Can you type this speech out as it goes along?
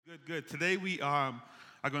Good. Today we are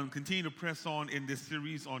going to continue to press on in this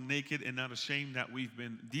series on naked and not ashamed that we've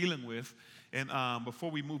been dealing with. And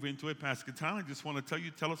before we move into it, Pastor Katana, I just want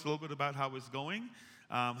to tell us a little bit about how it's going,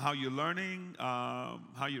 how you're learning,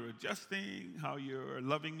 how you're adjusting, how you're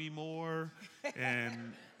loving me more,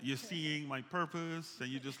 and you're seeing my purpose, and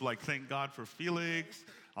you just like thank God for Felix.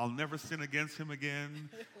 I'll never sin against him again.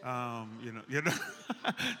 No,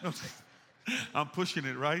 I'm pushing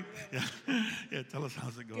it, right? Yeah. Yeah, tell us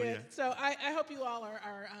how's it going. Good. Yeah. So I hope you all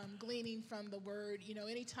are gleaning from the word. You know,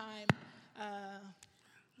 anytime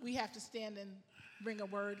we have to stand and bring a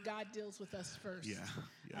word, God deals with us first. Yeah.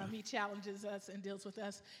 He challenges us and deals with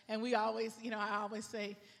us. And we always, I always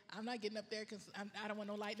say, I'm not getting up there because I don't want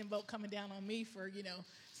no lightning bolt coming down on me for,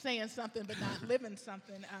 saying something but not living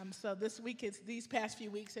something. So these past few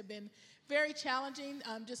weeks have been very challenging,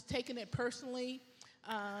 just taking it personally.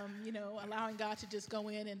 Allowing God to just go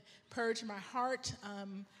in and purge my heart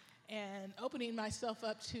and opening myself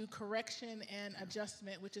up to correction and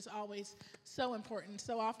adjustment, which is always so important.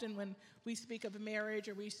 So often when we speak of a marriage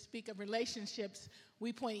or we speak of relationships,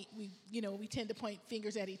 we tend to point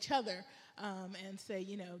fingers at each other and say,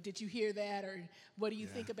 did you hear that? Or what do you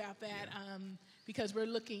think about that? Because we're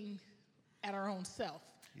looking at our own self.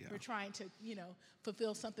 Yeah. We're trying to,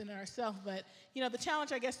 fulfill something in ourselves. But, the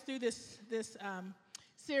challenge, I guess, through this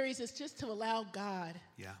series is just to allow God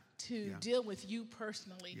to deal with you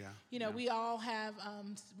personally. We all have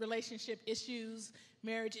relationship issues,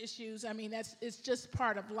 marriage issues. I mean, it's just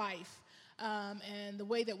part of life. And the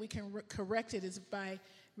way that we can correct it is by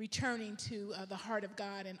returning to the heart of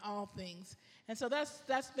God in all things. And so that's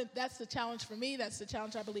the challenge for me. That's the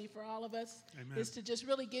challenge, I believe, for all of us. Amen. Is to just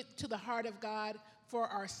really get to the heart of God for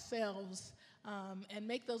ourselves. And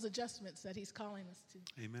make those adjustments that he's calling us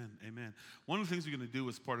to. Amen. One of the things we're going to do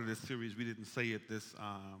as part of this series, we didn't say it this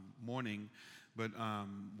morning, but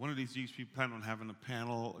one of these weeks we plan on having a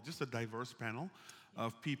panel, just a diverse panel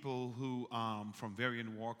of people who from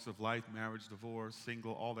varying walks of life, marriage, divorce,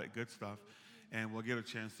 single, all that good stuff. And we'll get a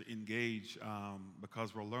chance to engage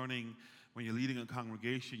because we're learning when you're leading a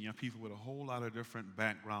congregation, you have people with a whole lot of different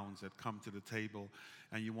backgrounds that come to the table,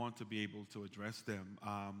 and you want to be able to address them.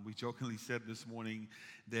 We jokingly said this morning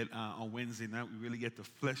that on Wednesday night, we really get to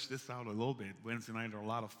flesh this out a little bit. Wednesday night are a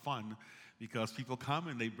lot of fun because people come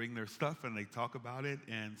and they bring their stuff and they talk about it,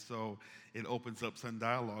 and so it opens up some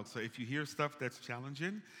dialogue. So if you hear stuff that's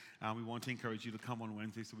challenging, we want to encourage you to come on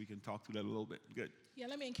Wednesday so we can talk through that a little bit. Good. Yeah,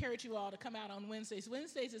 let me encourage you all to come out on Wednesdays.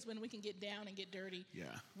 Wednesdays is when we can get down and get dirty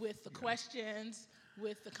with the questions,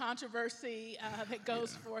 with the controversy that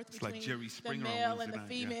goes forth it's between like the male and the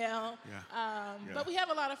female. But we have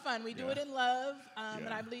a lot of fun. We do it in love, and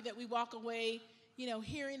I believe that we walk away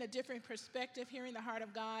hearing a different perspective, hearing the heart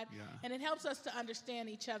of God. And it helps us to understand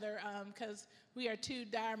each other because we are two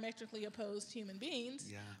diametrically opposed human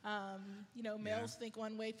beings. Males think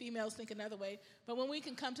one way, females think another way. But when we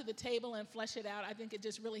can come to the table and flesh it out, I think it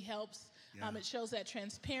just really helps. It shows that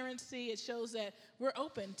transparency. It shows that we're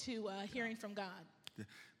open to hearing from God.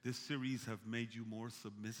 This series have made you more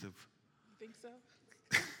submissive. You think so?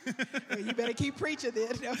 Well, you better keep preaching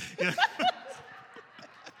then.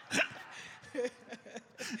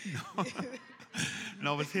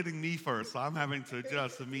 No, it's hitting me first, so I'm having to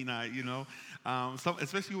adjust. I mean,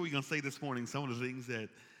 especially what we're going to say this morning, some of the things that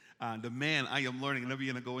the man I am learning, and then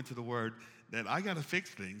we're going to go into the word, that I got to fix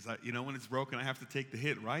things. When it's broken, I have to take the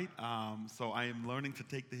hit, right? So I am learning to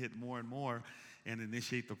take the hit more and more and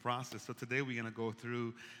initiate the process. So today we're going to go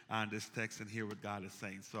through this text and hear what God is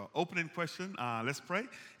saying. So opening question, let's pray,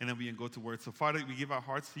 and then we can go to word. So Father, we give our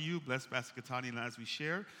hearts to you. Bless Pastor Katani and as we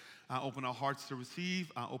share. Open our hearts to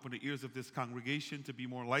receive. Open the ears of this congregation to be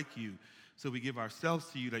more like you. So we give ourselves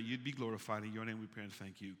to you that you'd be glorified. In your name we pray and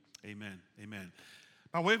thank you. Amen.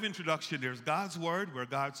 By way of introduction, there's God's word where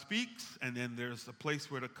God speaks, and then there's a place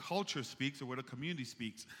where the culture speaks or where the community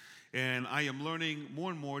speaks. And I am learning more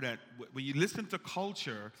and more that when you listen to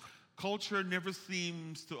culture, culture never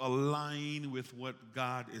seems to align with what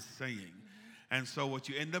God is saying. And so what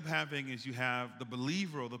you end up having is you have the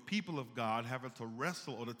believer or the people of God having to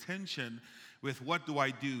wrestle or the tension with what do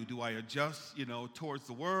I do? Do I adjust, towards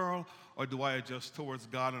the world, or do I adjust towards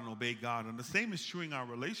God and obey God? And the same is true in our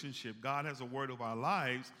relationship. God has a word of our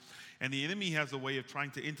lives, and the enemy has a way of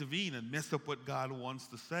trying to intervene and mess up what God wants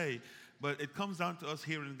to say. But it comes down to us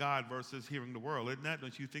hearing God versus hearing the world, isn't that?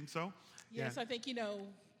 Don't you think so? Yes, I think,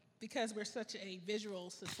 because we're such a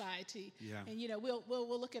visual society. And,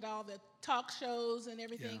 we'll look at all the talk shows and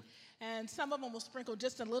everything, and some of them will sprinkle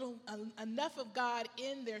just enough of God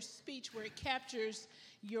in their speech where it captures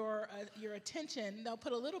your attention. They'll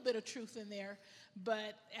put a little bit of truth in there,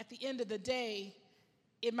 but at the end of the day,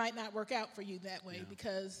 it might not work out for you that way,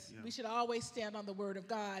 because we should always stand on the word of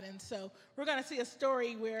God. And so we're going to see a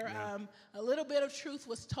story where a little bit of truth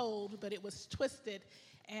was told, but it was twisted,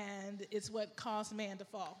 and it's what caused man to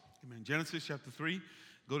fall. Amen. Genesis chapter 3.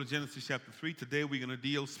 Go to Genesis chapter 3. Today we're going to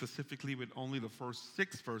deal specifically with only the first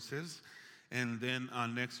 6 verses. And then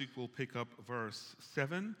next week we'll pick up verse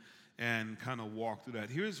 7 and kind of walk through that.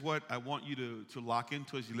 Here's what I want you to lock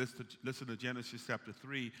into as you listen to Genesis chapter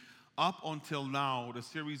 3. Up until now, the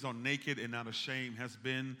series on naked and not ashamed has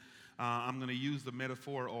been, I'm going to use the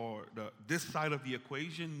metaphor or this side of the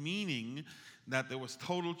equation, meaning that there was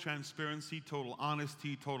total transparency, total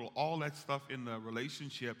honesty, total all that stuff in the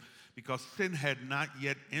relationship, because sin had not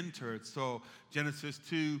yet entered. So Genesis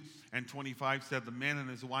 2:25 said the man and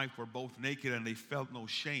his wife were both naked and they felt no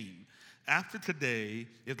shame. After today,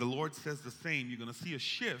 if the Lord says the same, you're going to see a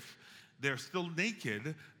shift. They're still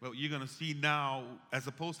naked, but you're going to see now, as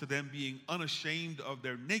opposed to them being unashamed of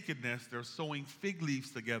their nakedness, they're sewing fig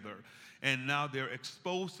leaves together. And now they're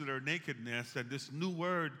exposed to their nakedness, and this new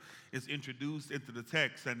word is introduced into the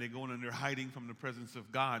text, and they're going and they're hiding from the presence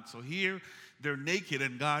of God. So here, they're naked,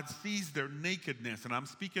 and God sees their nakedness. And I'm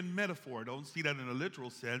speaking metaphor. Don't see that in a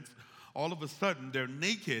literal sense. All of a sudden, they're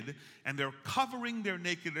naked, and they're covering their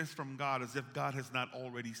nakedness from God as if God has not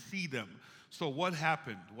already seen them. So what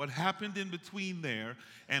happened? What happened in between there,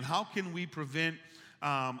 and how can we prevent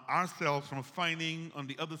ourselves from finding on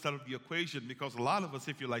the other side of the equation? Because a lot of us,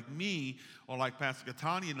 if you're like me or like Pastor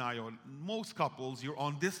Katani and I, or most couples, you're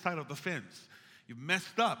on this side of the fence. You've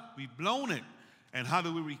messed up. We've blown it. And how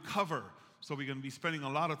do we recover? So we're going to be spending a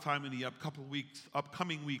lot of time in the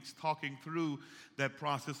upcoming weeks talking through that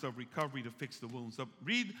process of recovery to fix the wounds. So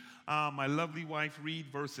read, my lovely wife, read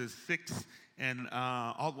verses 6 and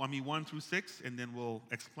 1 through 6, and then we'll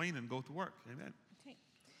explain and go to work. Amen. Okay.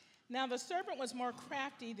 Now the serpent was more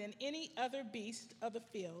crafty than any other beast of the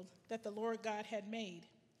field that the Lord God had made.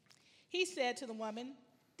 He said to the woman,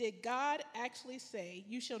 "Did God actually say,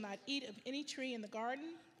 'You shall not eat of any tree in the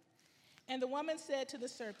garden?' And the woman said to the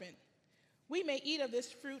serpent, 'We may eat of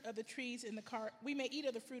this fruit of the trees in the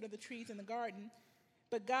fruit of the trees in the garden,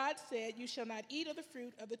 but God said, you shall not eat of the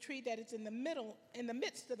fruit of the tree that is in the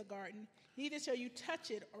midst of the garden, neither shall you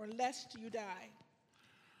touch it, or lest you die.'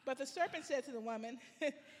 But the serpent said to the woman,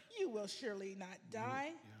 'You will surely not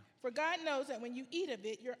die, for God knows that when you eat of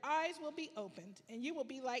it, your eyes will be opened, and you will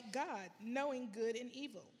be like God, knowing good and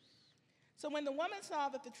evil.' So when the woman saw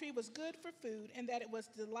that the tree was good for food, and that it was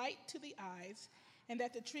delight to the eyes, and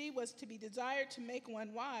that the tree was to be desired to make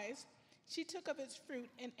one wise, she took of its fruit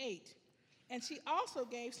and ate. And she also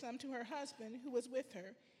gave some to her husband who was with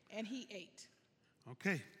her, and he ate."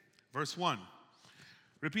 Okay, verse 1.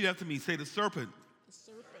 Repeat after me. Say the serpent. The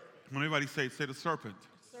serpent. When everybody say the serpent.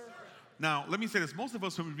 Serpent. Now, let me say this. Most of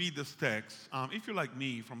us, when we read this text, if you're like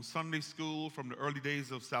me, from Sunday school, from the early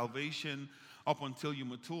days of salvation up until you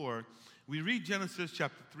mature, we read Genesis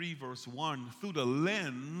chapter 3, verse 1 through the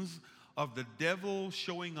lens of the devil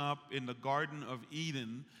showing up in the Garden of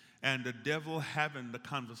Eden and the devil having the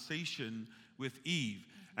conversation with Eve.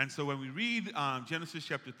 And so when we read Genesis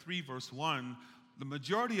chapter 3, verse 1, the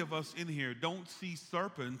majority of us in here don't see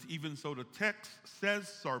serpent, even so the text says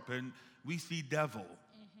serpent, we see devil.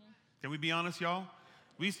 Mm-hmm. Can we be honest, y'all?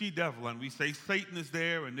 We see devil, and we say Satan is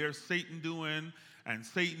there, and there's Satan doing, and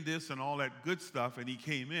Satan this, and all that good stuff, and he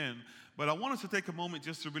came in. But I want us to take a moment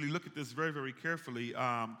just to really look at this very, very carefully.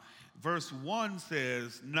 Verse 1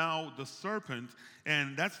 says, "Now the serpent,"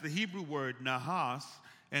 and that's the Hebrew word nahas,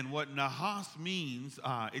 and what nahas means,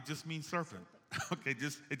 it just means serpent. Okay,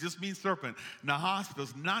 it just means serpent. Nahas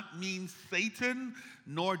does not mean Satan,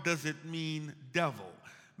 nor does it mean devil.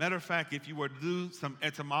 Matter of fact, if you were to do some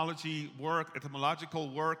etymological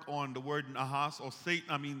work on the word nahas or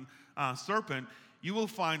serpent, you will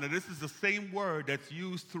find that this is the same word that's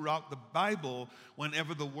used throughout the Bible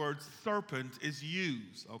whenever the word serpent is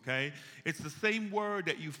used, okay? It's the same word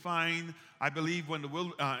that you find, I believe, when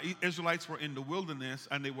the Israelites were in the wilderness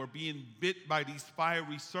and they were being bit by these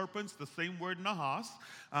fiery serpents, the same word nahas.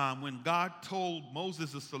 When God told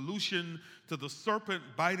Moses the solution to the serpent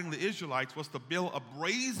biting the Israelites was to build a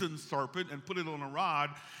brazen serpent and put it on a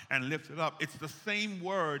rod and lift it up. It's the same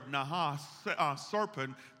word, nahas,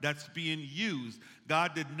 serpent, that's being used.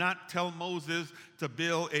 God did not tell Moses to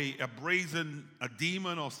build a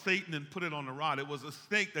demon or Satan and put it on a rod. It was a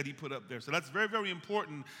snake that he put up there. So that's very, very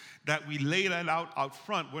important that we lay that out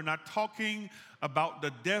front. We're not talking about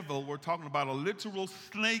the devil. We're talking about a literal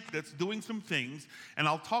snake that's doing some things. And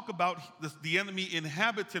I'll talk about the enemy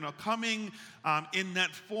inhabiting or coming in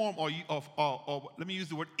that form, or let me use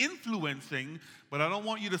the word influencing, but I don't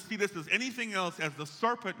want you to see this as anything else as the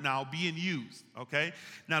serpent now being used, okay?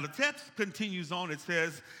 Now the text continues on. It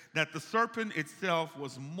says that the serpent itself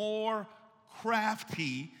was more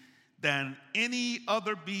crafty than any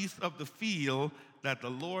other beast of the field that the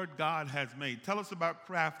Lord God has made. Tell us about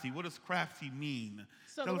crafty. What does crafty mean?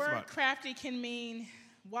 So the word crafty can mean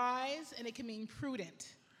wise, and it can mean prudent.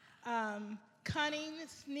 Cunning,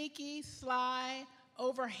 sneaky, sly,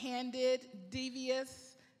 overhanded,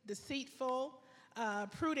 devious, deceitful.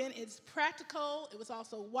 Prudent, it's practical. It was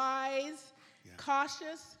also wise,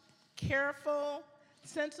 cautious, careful,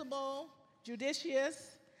 sensible,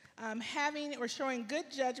 judicious, having or showing good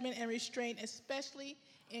judgment and restraint, especially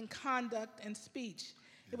in conduct and speech.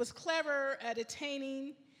 It was clever at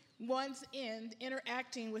attaining one's end,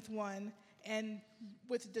 interacting with one, and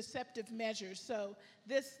with deceptive measures. So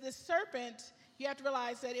this serpent, you have to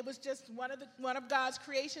realize that it was just one of God's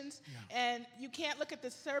creations, and you can't look at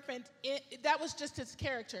the serpent. That was just his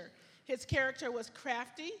character. His character was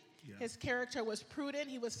crafty. Yeah. His character was prudent.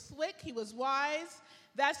 He was slick. He was wise.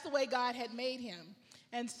 That's the way God had made him.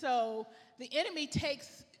 And so the enemy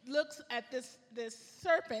looks at this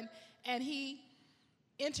serpent, and he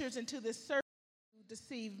enters into this serpent to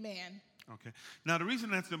deceive man. Okay. Now the reason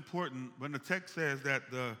that's important, when the text says that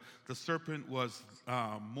the serpent was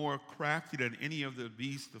more crafty than any of the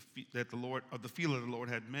beasts that the Lord of the field that the Lord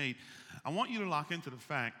had made, I want you to lock into the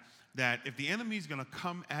fact that if the enemy is going to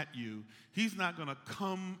come at you, he's not going to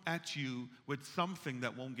come at you with something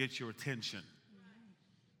that won't get your attention.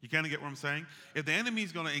 You kind of get what I'm saying? If the enemy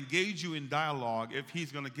is going to engage you in dialogue, if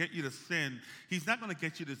he's going to get you to sin, he's not going to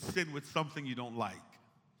get you to sin with something you don't like.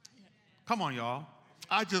 Come on, y'all.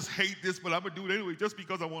 I just hate this, but I'm going to do it anyway just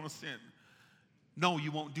because I want to sin. No,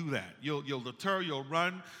 you won't do that. You'll deter, you'll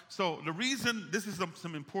run. So the reason this is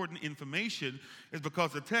some important information is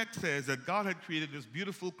because the text says that God had created this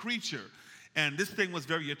beautiful creature. And this thing was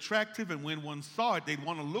very attractive, and when one saw it, they'd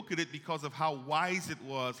want to look at it because of how wise it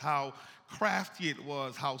was, how crafty it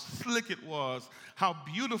was, how slick it was, how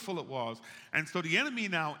beautiful it was. And so the enemy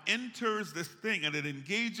now enters this thing, and it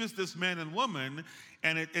engages this man and woman,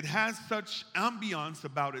 and it has such ambiance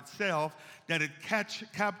about itself that it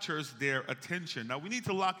captures their attention. Now, we need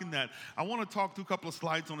to lock in that. I want to talk through a couple of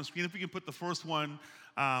slides on the screen. If we can put the first one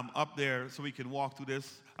up there so we can walk through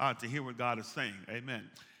this to hear what God is saying. Amen.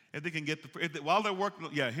 If they can get while they're working,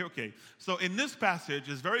 here, okay. So in this passage,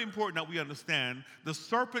 it's very important that we understand the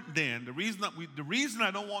serpent den. The reason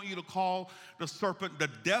I don't want you to call the serpent the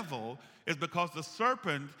devil is because the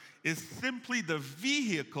serpent is simply the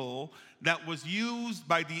vehicle that was used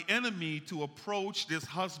by the enemy to approach this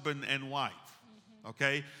husband and wife.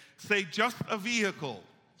 Okay? Say just a vehicle.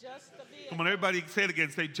 Just a vehicle. Come on, everybody say it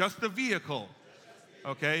again. Say just a vehicle.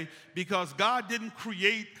 Okay? Because God didn't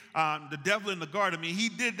create the devil in the garden. I mean, he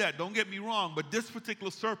did that, don't get me wrong, but this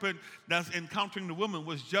particular serpent that's encountering the woman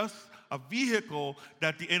was just a vehicle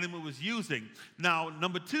that the enemy was using. Now,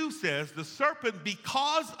 number 2 says, the serpent,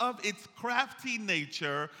 because of its crafty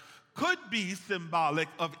nature, could be symbolic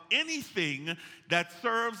of anything that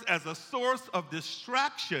serves as a source of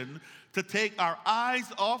distraction to take our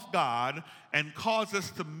eyes off God and cause us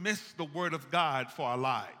to miss the word of God for our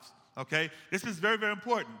lives. Okay? This is very, very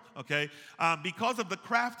important, okay? Because of the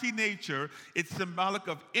crafty nature, it's symbolic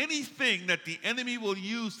of anything that the enemy will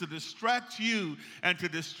use to distract you and to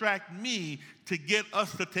distract me to get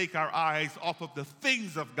us to take our eyes off of the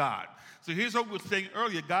things of God. So here's what we were saying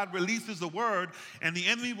earlier. God releases a word, and the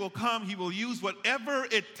enemy will come. He will use whatever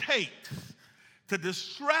it takes to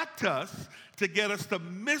distract us, to get us to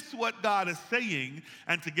miss what God is saying,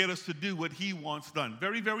 and to get us to do what he wants done.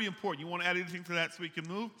 Very, very important. You want to add anything to that so we can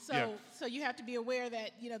move? So you have to be aware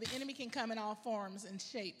that, the enemy can come in all forms and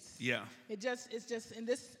shapes. Yeah. It's just in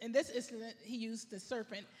this incident, he used the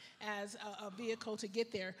serpent as a vehicle to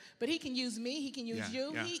get there. But he can use me, he can use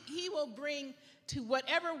you. Yeah. He will bring to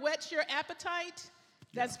whatever whets your appetite.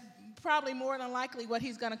 That's probably more than likely what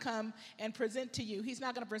he's going to come and present to you. He's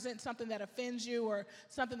not going to present something that offends you or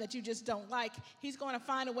something that you just don't like. He's going to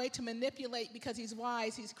find a way to manipulate because he's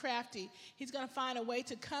wise, he's crafty. He's going to find a way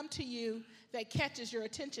to come to you that catches your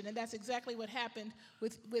attention, and that's exactly what happened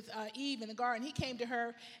with Eve in the garden. He came to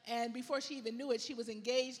her, and before she even knew it, she was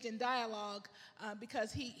engaged in dialogue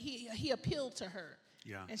because he appealed to her,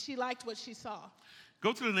 and she liked what she saw.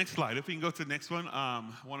 Go to the next slide. If we can go to the next one, I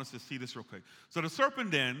want us to see this real quick. So the serpent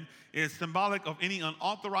then is symbolic of any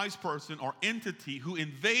unauthorized person or entity who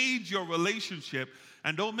invades your relationship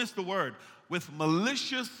And don't miss the word, with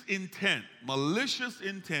malicious intent. Malicious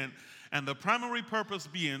intent. And the primary purpose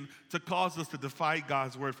being to cause us to defy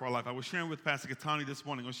God's word for our life. I was sharing with Pastor Katani this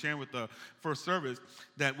morning, I was sharing with the first service,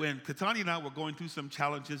 that when Katani and I were going through some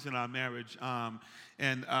challenges in our marriage, I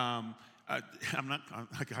have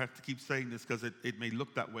to keep saying this because it may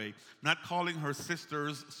look that way. Not calling her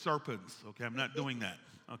sisters serpents, okay? I'm not doing that,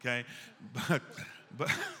 okay?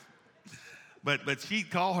 But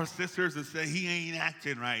she'd call her sisters and say, he ain't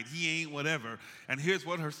acting right, he ain't whatever. And here's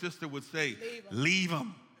what her sister would say, leave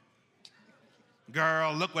him.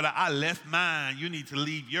 Girl, look what I left mine. You need to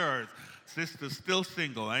leave yours. Sister's still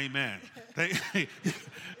single. Amen.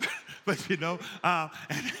 But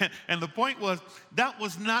and the point was, that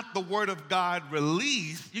was not the word of God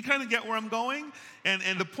released. You kind of get where I'm going?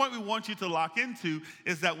 And the point we want you to lock into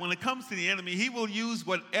is that when it comes to the enemy, he will use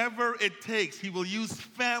whatever it takes. He will use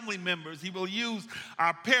family members. He will use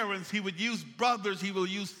our parents. He would use brothers. He will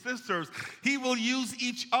use sisters. He will use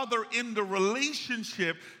each other in the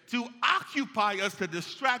relationship to occupy us, to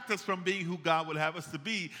distract us from being who God would have us to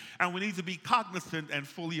be. And we need to be cognizant and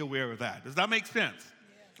fully aware of that. Does that make sense?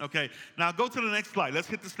 Yeah. Okay. Now go to the next slide. Let's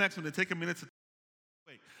hit this next one to take a minute to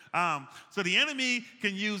so the enemy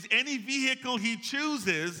can use any vehicle he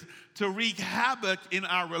chooses to wreak havoc in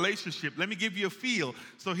our relationship. Let me give you a feel.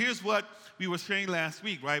 So here's what we were saying last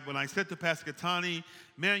week, right? When I said to Pastor Katani,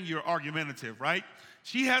 man, you're argumentative, right?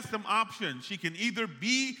 She has some options. She can either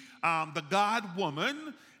be the God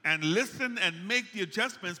woman and listen and make the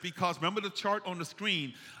adjustments, because remember the chart on the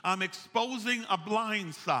screen, I'm exposing a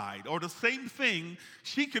blind side. Or the same thing,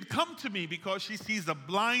 she could come to me because she sees a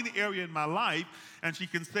blind area in my life, and she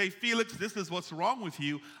can say, Felix, this is what's wrong with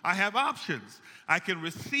you. I have options. I can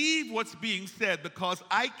receive what's being said because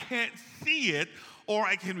I can't see it, or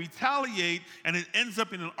I can retaliate, and it ends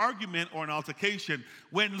up in an argument or an altercation.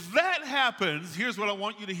 When that happens, here's what I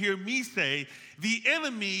want you to hear me say: the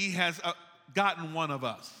enemy has gotten one of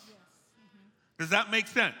us. Yes. Mm-hmm. Does that make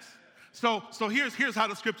sense? So here's how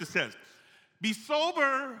the scripture says: be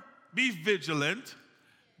sober, be vigilant,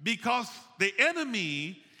 because the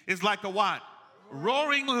enemy is like a what?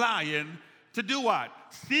 Roaring lion, to do what?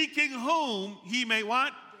 Seeking whom he may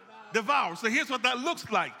what? Devour. So here's what that looks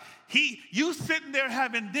like. You sitting there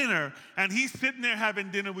having dinner, and he's sitting there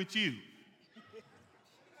having dinner with you.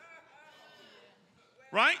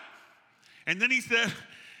 Right? And then he said,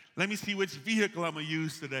 let me see which vehicle I'm going to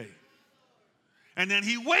use today. And then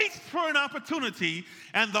he waits for an opportunity,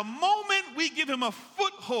 and the moment we give him a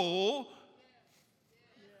foothold,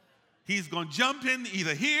 he's going to jump in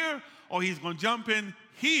either here or he's going to jump in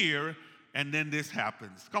here, and then this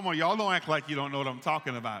happens. Come on, y'all don't act like you don't know what I'm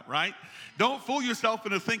talking about, right? Don't fool yourself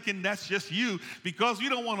into thinking that's just you, because you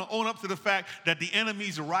don't want to own up to the fact that the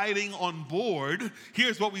enemy's riding on board.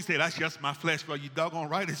 Here's what we say: that's just my flesh. Well, you doggone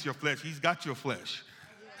right it's your flesh. He's got your flesh.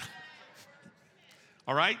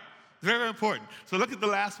 All right? Very important. So look at the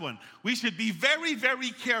last one. We should be very, very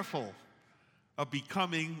careful of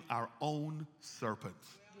becoming our own serpents.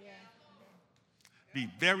 Yeah. Be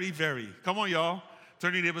very, very. Come on, y'all.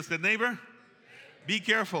 Turn to your neighbor, say, neighbor, be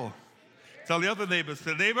careful. Tell the other neighbor,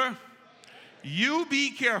 say, neighbor, you be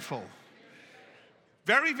careful.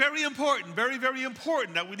 Very, very important. Very, very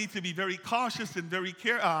important that we need to be very cautious and very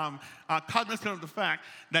cognizant of the fact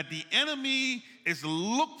that the enemy is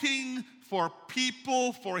looking for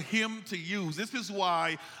people for him to use. This is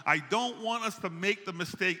why I don't want us to make the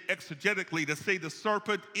mistake exegetically to say the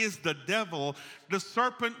serpent is the devil. The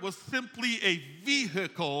serpent was simply a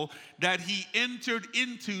vehicle that he entered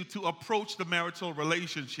into to approach the marital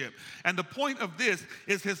relationship. And the point of this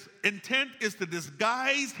is his intent is to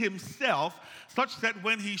disguise himself such that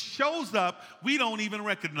when he shows up, we don't even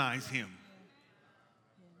recognize him.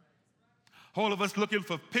 All of us looking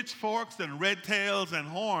for pitchforks and red tails and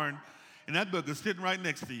horn, and that book is sitting right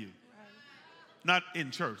next to you. Right. Not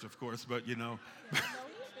in church, of course, but you know. Yeah,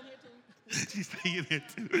 no, he's been here too.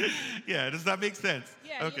 She's here too. Yeah, does that make sense?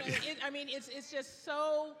 Yeah, okay. It's just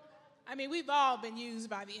so. We've all been used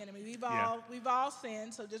by the enemy. We've all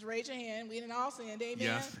sinned. So just raise your hand. We didn't all sinned.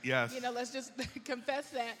 Amen. Yes. Let's just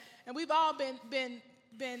confess that. And we've all been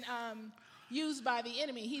used by the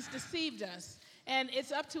enemy. He's deceived us, and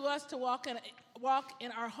it's up to us to walk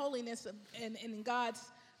in our holiness and in God's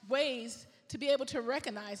ways to be able to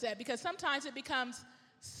recognize that, because sometimes it becomes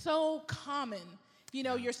so common.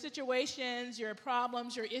 Your situations, your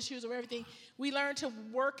problems, your issues, or everything. We learn to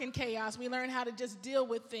work in chaos. We learn how to just deal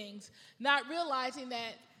with things, not realizing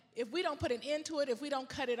that if we don't put an end to it, if we don't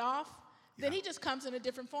cut it off, then he just comes in a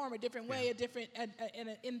different form, a different way, a different,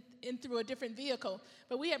 through a different vehicle.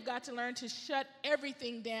 But we have got to learn to shut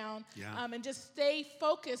everything down and just stay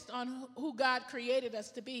focused on who God created us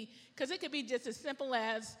to be. Because it could be just as simple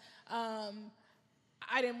as, I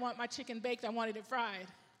didn't want my chicken baked, I wanted it fried.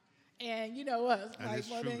 And you know us, like,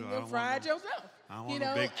 well, then you fry it yourself. You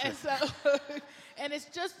know, and so, and it's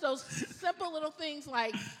just those simple little things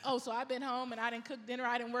like, oh, so I've been home and I didn't cook dinner,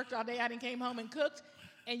 I didn't work all day, I didn't came home and cooked,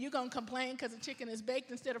 and you're gonna complain because the chicken is baked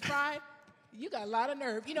instead of fried? You got a lot of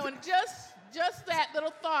nerve, you know. And just that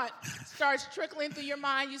little thought starts trickling through your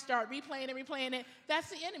mind. You start replaying and replaying it. That's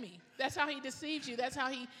the enemy. That's how he deceives you. That's how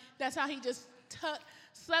he just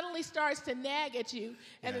suddenly starts to nag at you,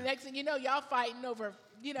 and the next thing you know, y'all fighting over,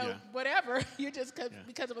 you know, whatever. You're just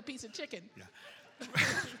because of a piece of chicken. Yeah.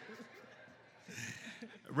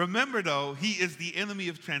 Remember, though, he is the enemy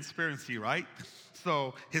of transparency, right?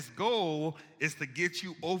 So his goal is to get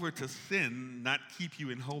you over to sin, not keep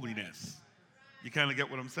you in holiness. You kind of get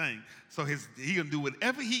what I'm saying? So he can do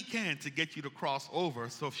whatever he can to get you to cross over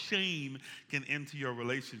so shame can enter your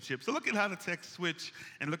relationship. So look at how the text switch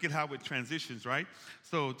and look at how it transitions, right?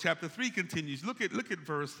 So chapter 3 continues. Look at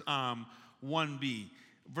verse 1b.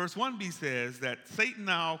 Verse 1b says that Satan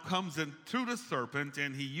now comes in through the serpent,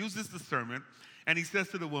 and he uses discernment, and he says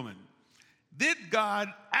to the woman, did God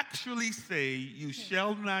actually say you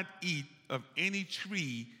shall not eat of any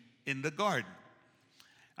tree in the garden?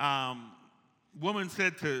 Woman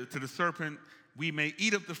said to the serpent, we may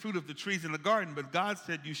eat of the fruit of the trees in the garden, but God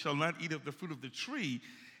said you shall not eat of the fruit of the tree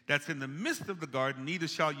that's in the midst of the garden, neither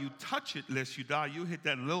shall you touch it lest you die. You'll hit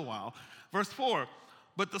that in a little while. Verse 4,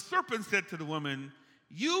 but the serpent said to the woman,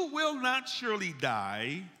 you will not surely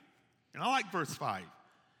die. And I like verse 5.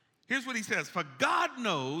 Here's what he says, for God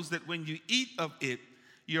knows that when you eat of it,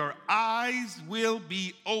 your eyes will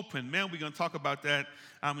be open. Man, we're going to talk about that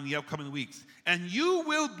in the upcoming weeks. And you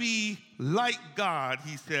will be like God,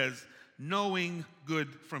 he says, knowing good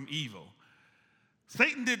from evil.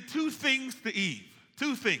 Satan did two things to Eve.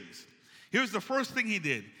 Two things. Here's the first thing he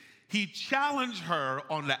did. He challenged her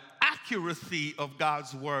on the accuracy of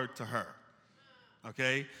God's word to her.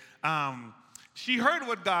 Okay? She heard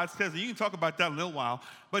what God says, and you can talk about that in a little while,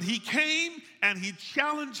 but he came and he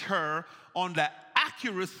challenged her on the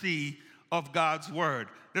accuracy of God's word.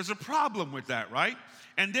 There's a problem with that, right?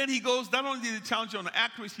 And then he goes, not only did he challenge her on the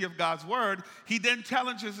accuracy of God's word, he then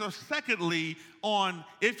challenges her secondly on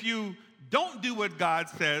if you don't do what God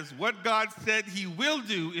says, what God said he will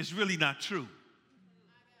do is really not true.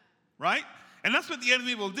 Right? And that's what the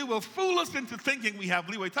enemy will do. Will fool us into thinking we have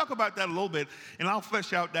leeway. Talk about that a little bit, and I'll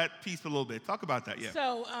flesh out that piece a little bit. Talk about that, yeah.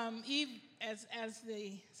 So Eve, as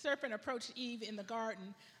the serpent approached Eve in the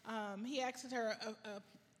garden, he asked her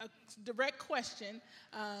a direct question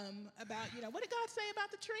about, you know, what did God say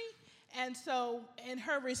about the tree? And so in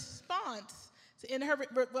her response,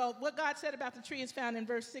 what God said about the tree is found in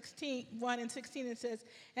verse 1 and 16. It says,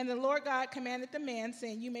 and the Lord God commanded the man,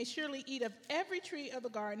 saying, you may surely eat of every tree of the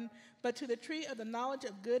garden, but to the tree of the knowledge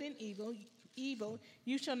of good and evil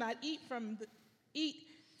you shall not eat,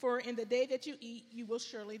 for in the day that you eat, you will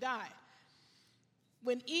surely die.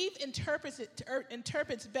 When Eve interprets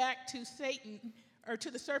back to Satan, or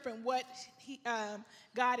to the serpent, what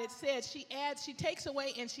God had said, she takes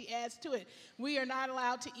away and she adds to it. We are not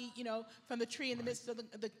allowed to eat, you know, from the tree in the midst of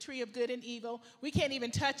the tree of good and evil. We can't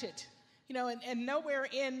even touch it, you know, and nowhere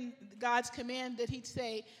in God's command did he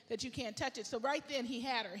say that you can't touch it. So right then he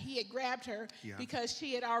had her. He had grabbed her because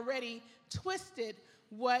she had already twisted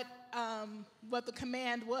what the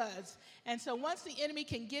command was. And so once the enemy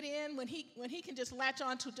can get in, when he can just latch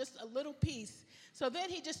on to just a little piece, so then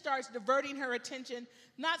he just starts diverting her attention,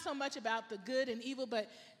 not so much about the good and evil, but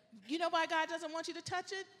you know why God doesn't want you to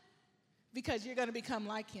touch it? Because you're going to become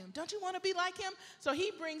like him. Don't you want to be like him? So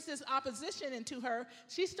he brings this opposition into her.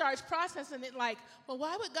 She starts processing it like, well,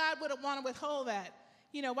 why would God want to withhold that?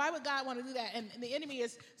 You know, why would God want to do that? And the enemy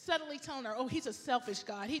is subtly telling her, oh, he's a selfish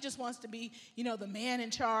God. He just wants to be, you know, the man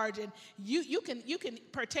in charge. And you can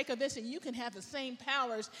partake of this and you can have the same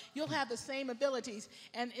powers. You'll have the same abilities.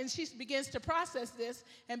 And she begins to process this.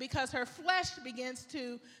 And because her flesh begins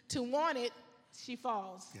to want it, she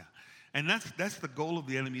falls. Yeah. And that's the goal of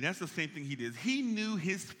the enemy. That's the same thing he did. He knew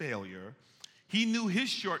his failure. He knew his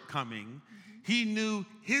shortcoming. Mm-hmm. He knew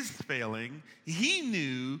his failing. He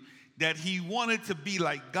knew that he wanted to be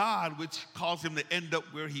like God, which caused him to end up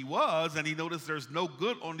where he was, and he noticed there's no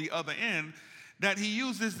good on the other end. that he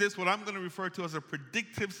uses this, what I'm going to refer to as a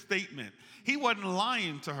predictive statement. He wasn't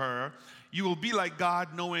lying to her. You will be like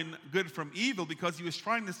God, knowing good from evil, because he was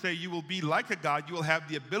trying to say you will be like a God. You will have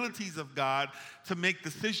the abilities of God to make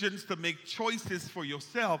decisions, to make choices for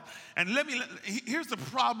yourself. And here's the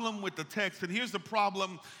problem with the text, and here's the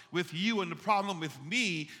problem with you and the problem with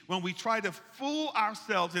me when we try to fool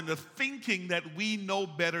ourselves into thinking that we know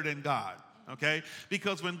better than God. Okay?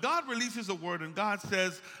 Because when God releases a word and God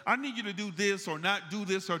says, I need you to do this or not do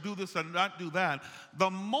this or do this or not do that, the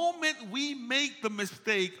moment we make the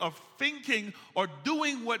mistake of thinking or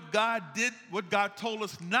doing what God did, what God told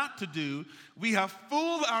us not to do, we have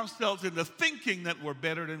fooled ourselves into thinking that we're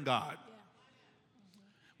better than God.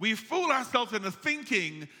 We fool ourselves into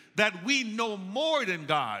thinking that we know more than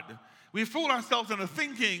God. We fool ourselves into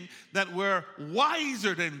thinking that we're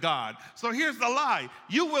wiser than God. So here's the lie.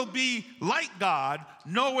 You will be like God,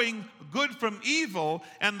 knowing good from evil.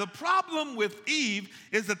 And the problem with Eve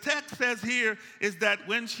is the text says here is that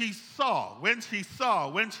when she saw,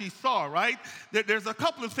 right? There's a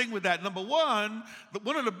couple of things with that. Number one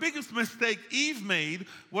of the biggest mistakes Eve made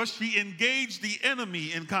was she engaged the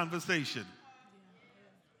enemy in conversation.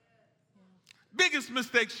 Biggest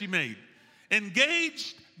mistake she made.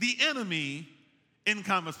 Engaged the enemy in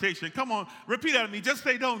conversation. Come on, repeat after me. Just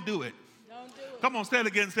say, don't do it. Don't do it. Come on, say it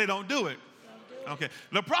again. Say, don't do it. Don't do it. Okay.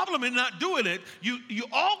 The problem in not doing it, you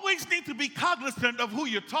always need to be cognizant of who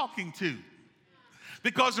you're talking to.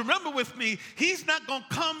 Because remember with me, he's not going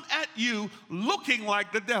to come at you looking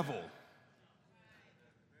like the devil.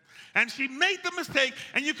 And she made the mistake,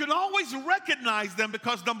 and you can always recognize them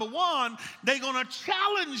because, number one, they're going to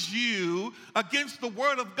challenge you against the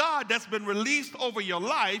word of God that's been released over your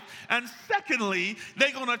life. And secondly,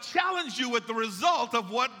 they're going to challenge you with the result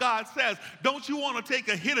of what God says. Don't you want to take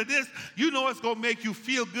a hit of this? You know it's going to make you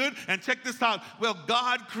feel good. And check this out. Well,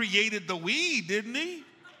 God created the weed, didn't he?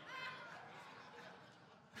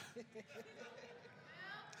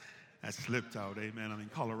 That slipped out, amen. I'm in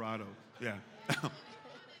Colorado. Yeah.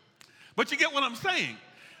 But you get what I'm saying.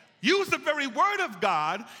 Use the very word of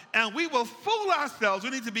God, and we will fool ourselves. We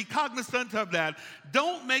need to be cognizant of that.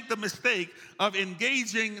 Don't make the mistake of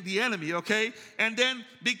engaging the enemy, okay? And then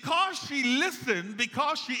because she listened,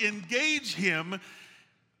 because she engaged him,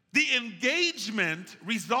 the engagement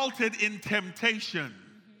resulted in temptation.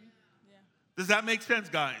 Mm-hmm. Yeah. Does that make sense,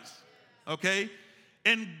 guys? Okay?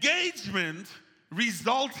 Engagement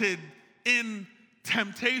resulted in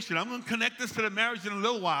temptation. I'm going to connect this to the marriage in a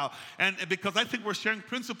little while, and because I think we're sharing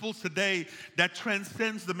principles today that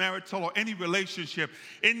transcends the marital or any relationship.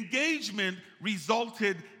 Engagement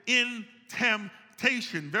resulted in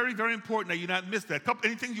temptation. Very, very important that you not miss that.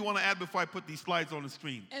 Anything you want to add before I put these slides on the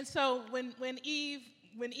screen? And so when he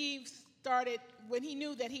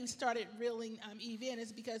knew that he started reeling Eve in,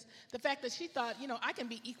 is because the fact that she thought, I can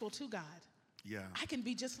be equal to God. Yeah. I can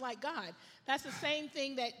be just like God. That's the same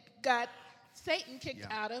thing that got Satan kicked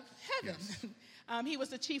out of heaven. Yes. He was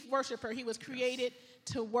the chief worshiper. He was created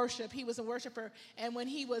to worship. He was a worshiper. And when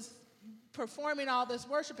he was performing all this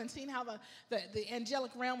worship and seeing how the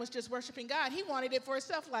angelic realm was just worshiping God, he wanted it for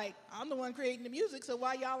himself. Like, I'm the one creating the music, so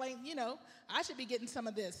why y'all ain't, I should be getting some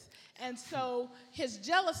of this. And so his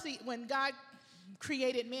jealousy, when God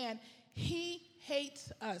created man, he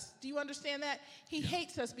hates us. Do you understand that? He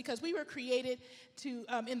hates us because we were created to,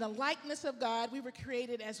 in the likeness of God. We were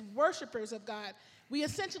created as worshipers of God. We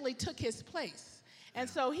essentially took his place. And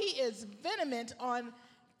so he is vehement on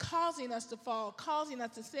causing us to fall, causing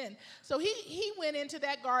us to sin. So he went into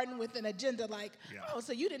that garden with an agenda like,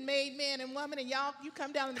 so you done made man and woman, and you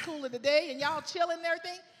come down in the cool of the day and y'all chilling and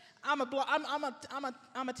everything?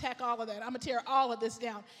 I'm attack all of that. I'm gonna tear all of this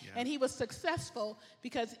down. Yeah. And he was successful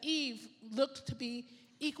because Eve looked to be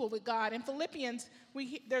equal with God. In Philippians,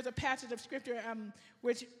 there's a passage of scripture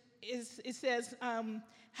which it says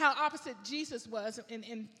how opposite Jesus was.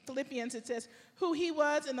 In Philippians, it says, who he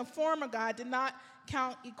was in the form of God did not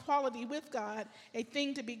count equality with God a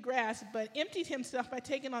thing to be grasped, but emptied himself by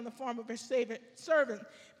taking on the form of a servant,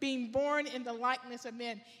 being born in the likeness of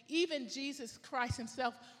men. Even Jesus Christ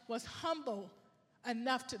himself was humble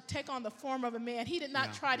enough to take on the form of a man. He did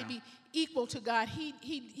not try to be equal to God.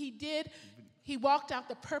 He walked out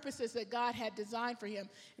the purposes that God had designed for him.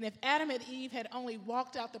 And if Adam and Eve had only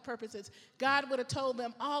walked out the purposes, God would have told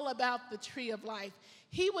them all about the tree of life.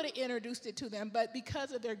 He would have introduced it to them, but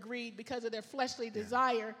because of their greed, because of their fleshly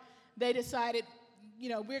desire, they decided,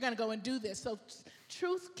 we're going to go and do this. So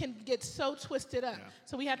truth can get so twisted up. Yeah.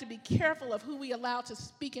 So we have to be careful of who we allow to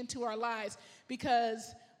speak into our lives,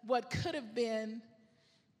 because what could have been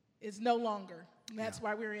is no longer. And that's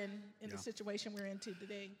why we're in the situation we're in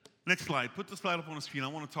today. Next slide. Put the slide up on the screen. I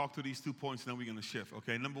want to talk to these 2 points, and then we're going to shift.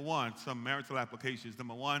 Okay, number one, some marital applications.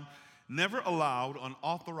 Number one, never allowed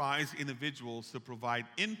unauthorized individuals to provide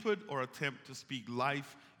input or attempt to speak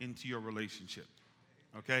life into your relationship.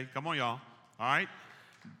 Okay, come on, y'all. All right?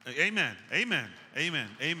 Amen, amen, amen,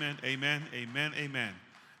 amen, amen, amen, amen.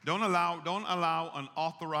 Don't allow an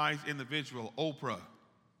authorized individual, Oprah.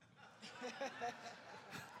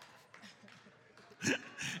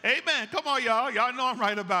 Amen. Come on, y'all. Y'all know I'm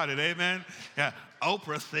right about it. Amen. Yeah.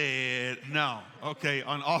 Oprah said no. Okay,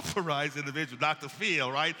 unauthorized individual. Dr.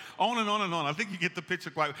 Phil, right? On and on and on. I think you get the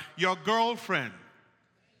picture quite. Your girlfriend.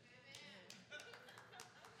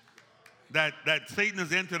 That Satan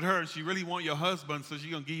has entered her, and she really want your husband, so she's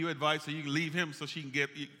going to give you advice so you can leave him so she can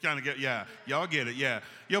y'all get it, yeah.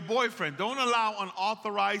 Your boyfriend, don't allow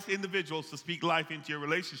unauthorized individuals to speak life into your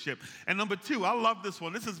relationship. And number two, I love this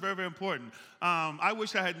one. This is very, very important. I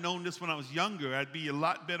wish I had known this when I was younger. I'd be a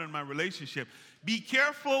lot better in my relationship. Be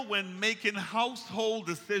careful when making household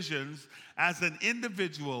decisions as an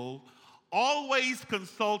individual. Always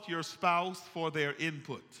consult your spouse for their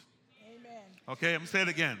input. Amen. Okay, I'm saying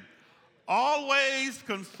it again. Always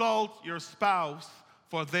consult your spouse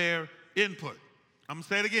for their input. I'm going to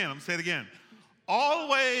say it again.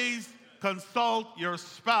 Always consult your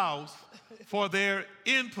spouse for their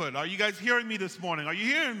input. Are you guys hearing me this morning? Are you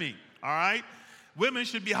hearing me? All right? Women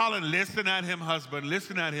should be hollering, listen at him, husband,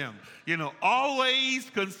 listen at him. You know, always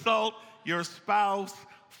consult your spouse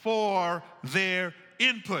for their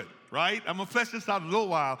input. Right? I'm going to flesh this out in a little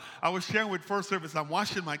while. I was sharing with First Service, I'm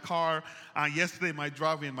washing my car yesterday in my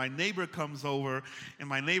driveway, and my neighbor comes over, and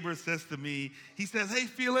my neighbor says to me, he says, hey,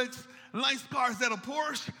 Felix, nice car, is that a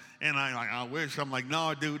Porsche? And I'm like, I wish. I'm like,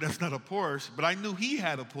 no, dude, that's not a Porsche. But I knew he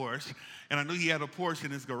had a Porsche, and I knew he had a Porsche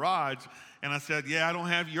in his garage. And I said, yeah, I don't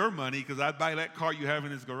have your money because I'd buy that car you have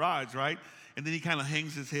in his garage, right? And then he kind of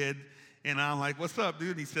hangs his head, and I'm like, what's up,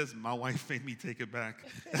 dude? And he says, my wife made me take it back.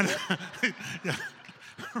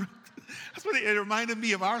 That's what it reminded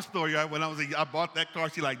me of our story. Right? When I bought that car,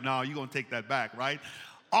 she's like, no, you're going to take that back, right?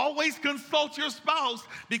 Always consult your spouse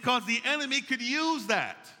because the enemy could use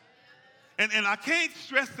that. And I can't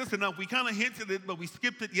stress this enough. We kind of hinted it, but we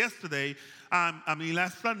skipped it yesterday.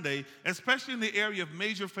 Last Sunday, especially in the area of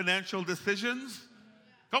major financial decisions.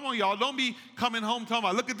 Come on, y'all. Don't be coming home talking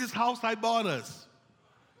about, look at this house I bought us.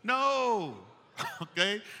 No.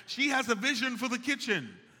 Okay? She has a vision for the kitchen.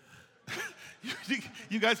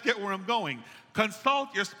 You guys get where I'm going.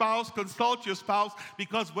 Consult your spouse,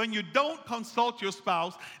 because when you don't consult your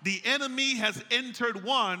spouse, the enemy has entered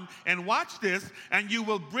one, and watch this, and you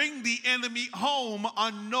will bring the enemy home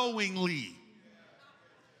unknowingly.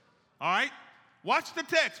 All right? Watch the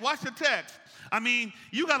text. I mean,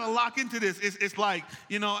 you got to lock into this. It's like,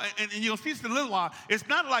 you know, and you'll see this in a little while. It's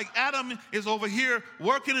not like Adam is over here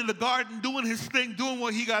working in the garden, doing his thing, doing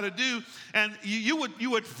what he got to do. And you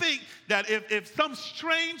would think that if some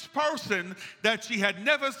strange person that she had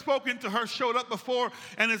never spoken to her showed up before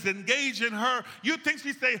and is engaged in her, you'd think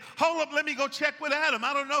she'd say, hold up, let me go check with Adam.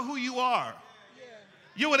 I don't know who you are. Yeah.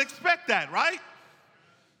 You would expect that, right?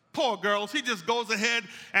 Poor girl, she just goes ahead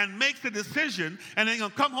and makes a decision, and then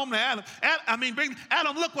gonna come home to Adam. Bring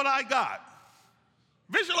Adam, look what I got.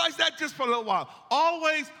 Visualize that just for a little while.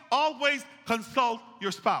 Always consult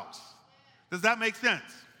your spouse. Does that make sense?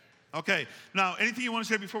 Okay, now anything you want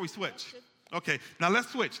to say before we switch? Okay, now let's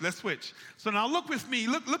switch. So now look with me.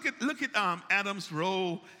 Look at Adam's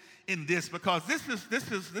role in this, because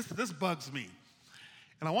this bugs me.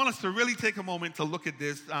 And I want us to really take a moment to look at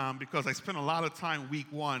this because I spent a lot of time week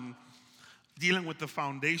one dealing with the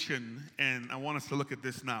foundation, and I want us to look at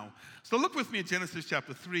this now. So look with me at Genesis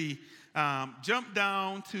chapter 3. Jump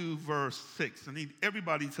down to verse 6. I need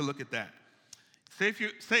everybody to look at that.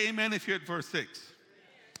 Say amen if you're at verse 6.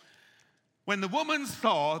 When the woman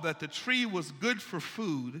saw that the tree was good for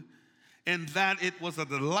food, and that it was a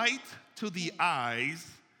delight to the eyes,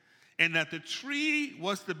 and that the tree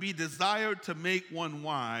was to be desired to make one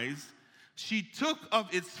wise, she took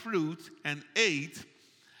of its fruit and ate,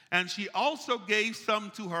 and she also gave some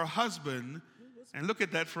to her husband. And look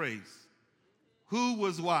at that phrase. Who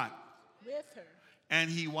was what? With her. And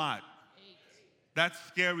he what? Ate. That's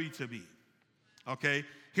scary to me. Okay?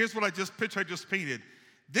 Here's what I just painted.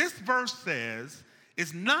 This verse says,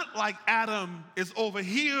 it's not like Adam is over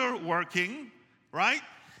here working, right?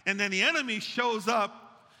 And then the enemy shows up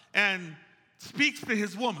and speaks to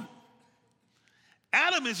his woman.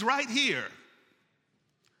 Adam is right here.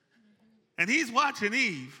 And he's watching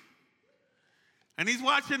Eve. And he's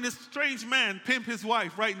watching this strange man pimp his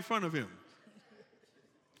wife right in front of him.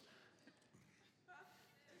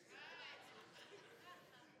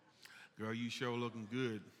 girl, you sure looking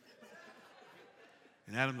good.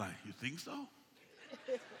 And Adam like, you think so?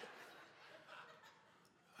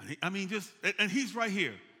 And he's right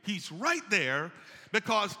here. He's right there,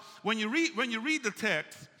 because when you read the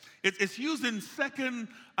text, it's used in second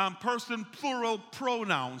person plural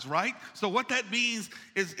pronouns, right? So what that means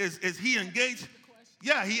is he engaged.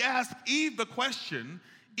 Yeah, he asked Eve the question.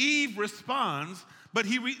 Eve responds, but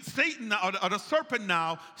Satan or the serpent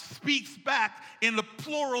now speaks back in the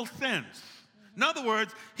plural sense. In other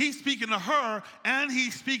words, he's speaking to her and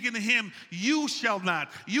he's speaking to him. You shall not.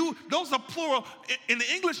 Those are plural. In the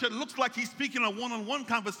English, it looks like he's speaking a one-on-one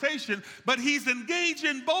conversation, but he's engaged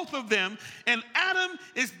in both of them. And Adam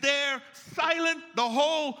is there silent the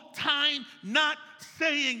whole time, not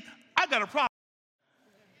saying, I got a problem.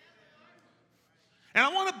 And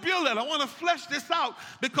I want to build that. I want to flesh this out,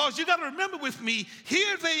 because you got to remember with me,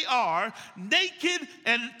 here they are, naked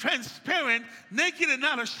and transparent, naked and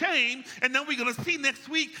not ashamed. And then we're going to see next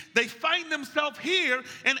week, they find themselves here,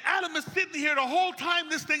 and Adam is sitting here the whole time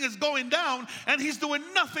this thing is going down, and he's doing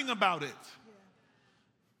nothing about it.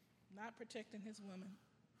 Yeah. Not protecting his woman.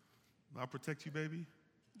 I'll protect you, baby?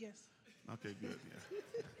 Yes. Okay, good.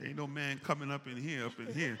 Yeah. Ain't no man coming up in here.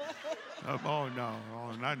 Oh, no.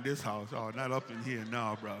 Oh, not in this house. Oh, not up in here.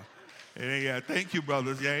 No, bro. Yeah, thank you,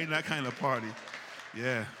 brothers. Yeah, ain't that kind of party.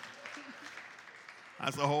 Yeah.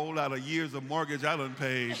 That's a whole lot of years of mortgage I done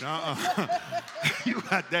paid. You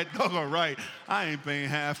got that dog right. I ain't paying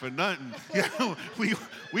half for nothing. Yeah,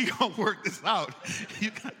 we gonna work this out.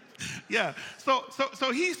 Yeah.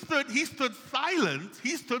 So he stood silent.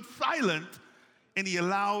 He stood silent. And he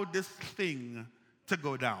allowed this thing to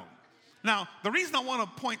go down. Now, the reason I want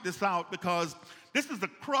to point this out, because this is the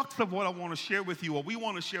crux of what I want to share with you, or we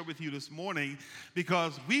want to share with you this morning,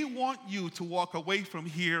 because we want you to walk away from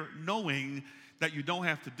here knowing that you don't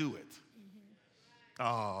have to do it.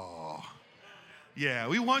 Oh, yeah,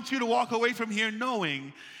 we want you to walk away from here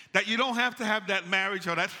knowing that you don't have to have that marriage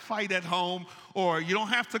or that fight at home, or you don't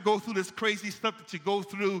have to go through this crazy stuff that you go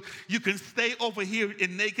through. You can stay over here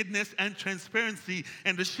in nakedness and transparency,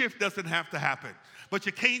 and the shift doesn't have to happen. But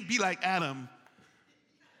you can't be like Adam.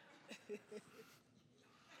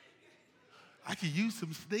 I could use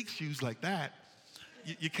some snake shoes like that.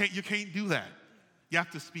 You can't do that. You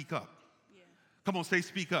have to speak up. Yeah. Come on, say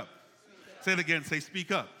speak up. Speak up. Say it again, say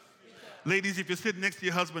speak up. Ladies, if you're sitting next to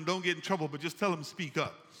your husband, don't get in trouble, but just tell him speak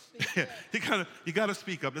up. You got to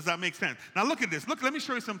speak up. Does that make sense? Now look at this. Look, let me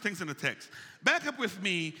show you some things in the text. Back up with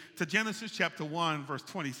me to Genesis chapter 1, verse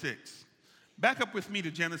 26. Back up with me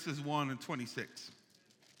to Genesis 1 and 26.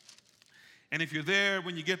 And if you're there,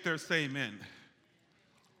 when you get there, say amen.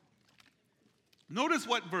 Notice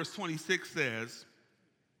what verse 26 says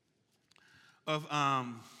of,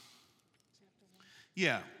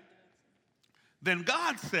 Then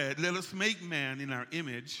God said, let us make man in our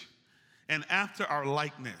image and after our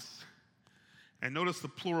likeness. And notice the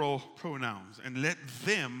plural pronouns. And let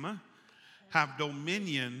them have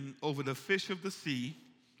dominion over the fish of the sea,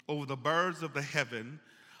 over the birds of the heaven,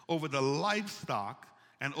 over the livestock,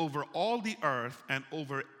 and over all the earth, and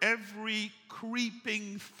over every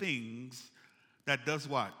creeping things that does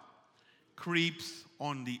what? Creeps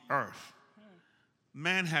on the earth.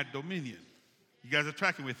 Man had dominion. You guys are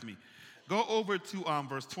tracking with me. Go over to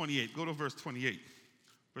verse 28. Go to verse 28.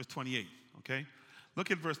 Verse 28, okay? Look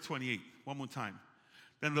at verse 28 one more time.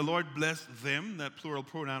 Then the Lord blessed them, that plural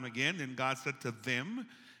pronoun again. And God said to them,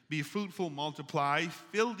 be fruitful, multiply,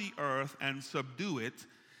 fill the earth, and subdue it,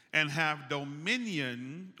 and have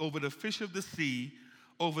dominion over the fish of the sea,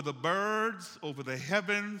 over the birds, over the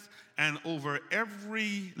heavens, and over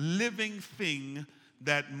every living thing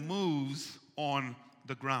that moves on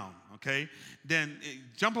the ground, okay? Then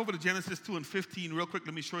jump over to Genesis 2 and 15 real quick.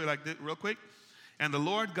 Let me show you like that real quick. And the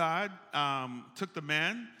Lord God took the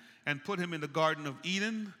man and put him in the Garden of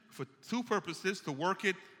Eden for two purposes, to work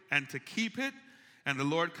it and to keep it. And the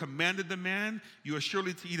Lord commanded the man, you are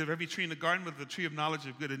surely to eat of every tree in the garden, but the tree of knowledge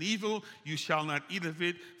of good and evil, you shall not eat of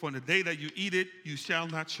it, for in the day that you eat it, you shall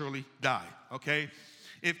not surely die, okay?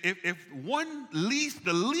 If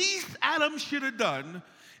the least Adam should have done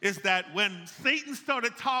is that when Satan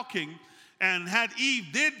started talking and had Eve,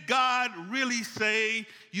 did God really say,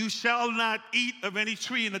 you shall not eat of any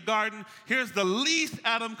tree in the garden? Here's the least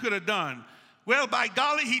Adam could have done. Well, by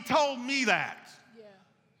golly, he told me that. Yeah.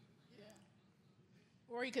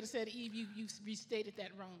 Or he could have said, Eve, you restated that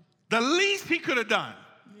wrong. The least he could have done.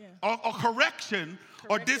 Yeah. Or correction,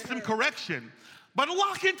 or did some correction. But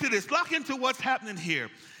lock into this. Lock into what's happening here.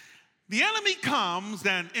 The enemy comes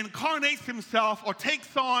and incarnates himself or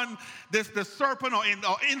takes on the serpent or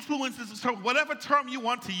influences the serpent, whatever term you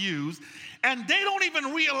want to use, and they don't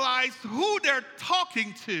even realize who they're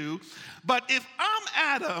talking to. But if I'm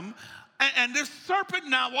Adam, and this serpent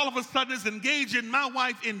now all of a sudden is engaging my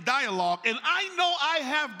wife in dialogue, and I know I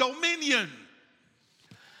have dominion,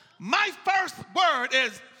 my first word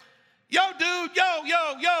is, yo, dude, yo,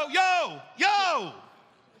 yo, yo, yo, yo,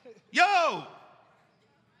 yo.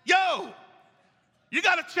 Yo, you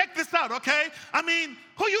got to check this out, okay? I mean,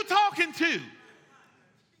 who you talking to?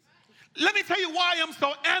 Let me tell you why I'm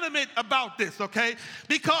so animate about this, okay?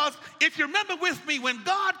 Because if you remember with me, when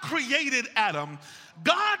God created Adam,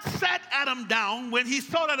 God sat Adam down when he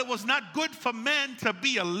saw that it was not good for man to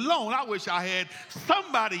be alone. I wish I had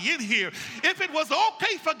somebody in here. If it was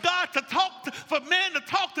okay for God to for man to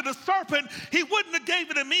talk to the serpent, he wouldn't have gave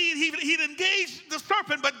it to me. He'd engaged the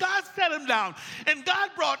serpent, but God sat him down. And God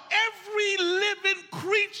brought every living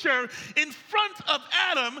creature in front of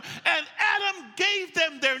Adam, and Adam gave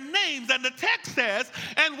them their names. And the text says,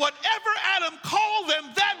 and whatever Adam called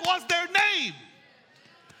them, that was their name.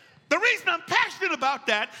 The reason I'm passionate about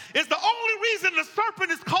that is the only reason the serpent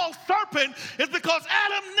is called serpent is because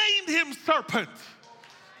Adam named him serpent.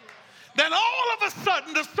 Then all of a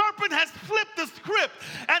sudden, the serpent has flipped the script,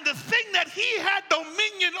 and the thing that he had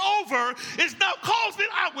dominion over is now causing,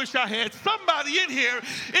 I wish I had somebody in here,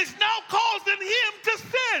 is now causing him to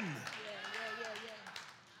sin.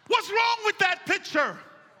 What's wrong with that picture?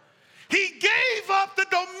 He gave up the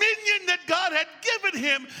dominion that God had given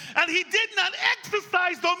him, and he did not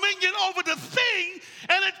exercise dominion over the thing,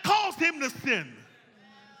 and it caused him to sin.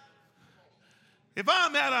 If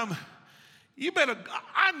I'm Adam, you better,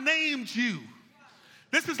 I named you.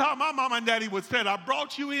 This is how my mom and daddy would say it. I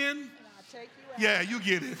brought you in. And I'll take you out. Yeah, you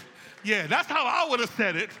get it. Yeah, that's how I would have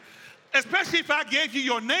said it. Especially if I gave you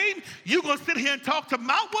your name, you're going to sit here and talk to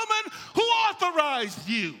my woman who authorized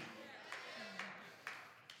you.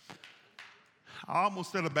 I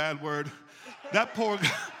almost said a bad word. That poor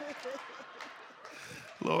guy.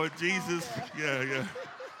 Lord Jesus. Yeah.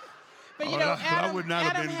 But you know, that would not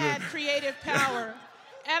have Adam been had good. creative power.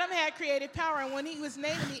 Adam had creative power, and when he was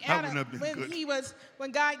naming the Adam,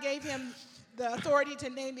 when God gave him the authority to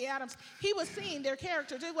name the Adams, he was seeing their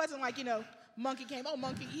characters. It wasn't like, monkey came,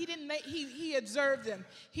 monkey. He didn't. He observed them.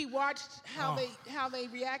 He watched how they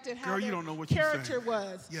reacted, how Girl, their you don't know what character you're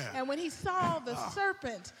saying. was. Yeah. And when he saw the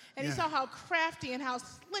serpent, and he saw how crafty and how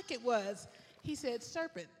slick it was, he said,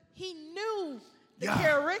 "Serpent." He knew the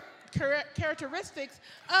characteristics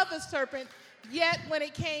of the serpent. Yet when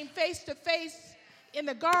it came face to face in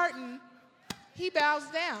the garden, he bows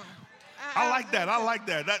down. I like that.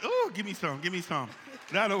 Give me some.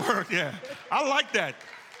 That'll work. Yeah, I like that.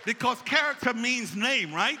 Because character means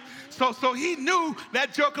name, right? So he knew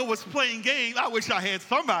that joker was playing game. I wish I had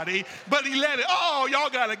somebody, but he let it. Oh, y'all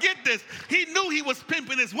got to get this. He knew he was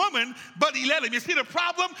pimping his woman, but he let him. You see the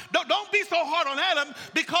problem? Don't be so hard on Adam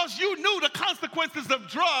because you knew the consequences of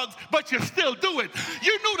drugs, but you still do it.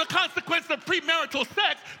 You knew the consequences of premarital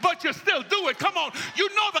sex, but you still do it. Come on. You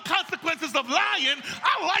know the consequences of lying.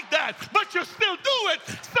 I like that, but you still do it.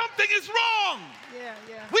 Something is wrong.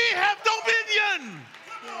 Yeah. We have dominion.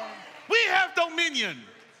 Yeah. We have dominion.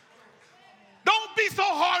 Don't be so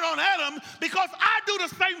hard on Adam because I do the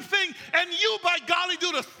same thing and you, by golly,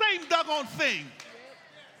 do the same doggone thing.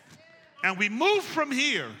 And we move from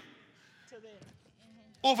here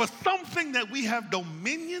over something that we have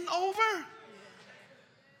dominion over?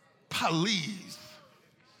 Please.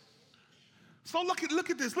 So look at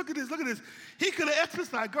this. He could have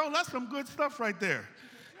exercised. Girl, that's some good stuff right there.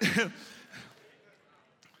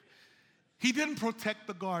 He didn't protect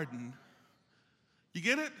the garden. You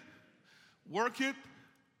get it? Work it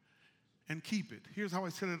and keep it. Here's how I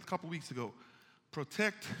said it a couple weeks ago.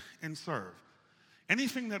 Protect and serve.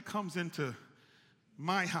 Anything that comes into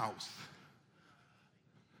my house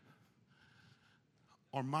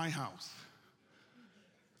or my house,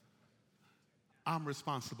 I'm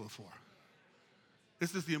responsible for.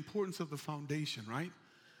 This is the importance of the foundation, right?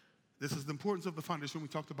 This is the importance of the foundation we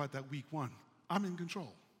talked about that week one. I'm in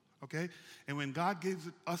control. Okay? And when God gives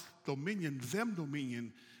us dominion,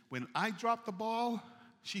 when I drop the ball,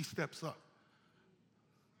 she steps up.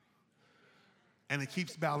 And it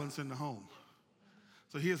keeps balance in the home.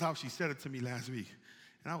 So here's how she said it to me last week.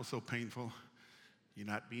 And that was so painful. You're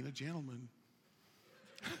not being a gentleman.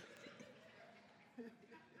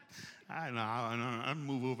 I know. I'm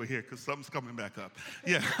move over here because something's coming back up.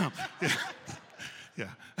 Yeah.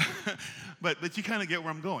 But you kind of get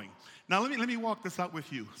where I'm going. Now, let me walk this out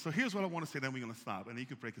with you. So here's what I want to say, then we're going to stop. And you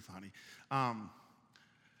can break this, honey.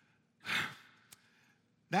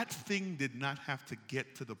 that thing did not have to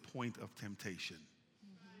get to the point of temptation.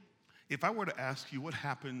 If I were to ask you what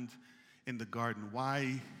happened in the garden,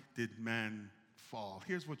 why did man fall?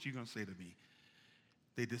 Here's what you're going to say to me.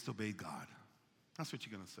 They disobeyed God. That's what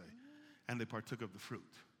you're going to say. And they partook of the fruit.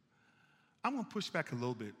 I'm going to push back a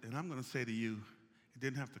little bit, and I'm going to say to you, it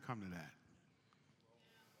didn't have to come to that.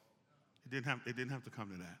 It didn't have to come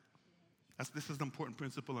to that. This is an important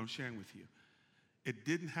principle I'm sharing with you. It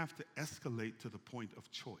didn't have to escalate to the point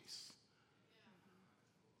of choice.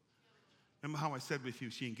 Remember how I said with you,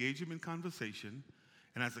 she engaged him in conversation,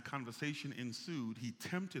 and as the conversation ensued, he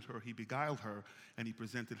tempted her, he beguiled her, and he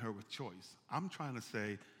presented her with choice. I'm trying to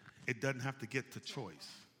say it doesn't have to get to choice.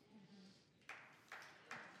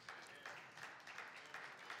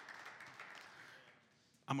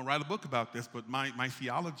 I'm going to write a book about this, but my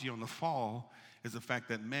theology on the fall is the fact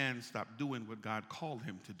that man stopped doing what God called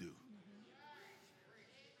him to do.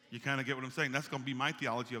 You kind of get what I'm saying? That's going to be my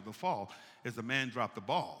theology of the fall, is the man dropped the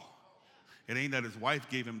ball. It ain't that his wife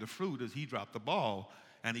gave him the fruit, as he dropped the ball,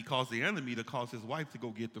 and he caused the enemy to cause his wife to go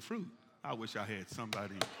get the fruit. I wish I had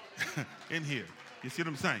somebody in here. You see what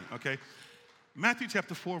I'm saying? Okay. Matthew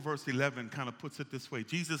chapter 4, verse 11 kind of puts it this way.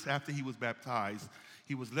 Jesus, after he was baptized,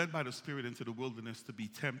 he was led by the Spirit into the wilderness to be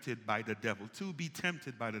tempted by the devil. To be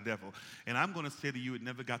tempted by the devil. And I'm going to say to you, it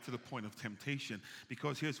never got to the point of temptation,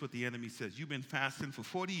 because here's what the enemy says. You've been fasting for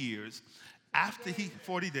 40 years. After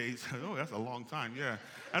 40 days, oh, that's a long time, yeah.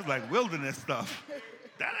 That's like wilderness stuff.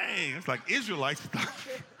 Dang, it's like Israelite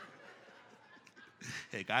stuff.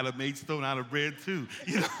 Hey, God have made stone out of bread too,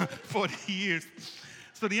 40 years.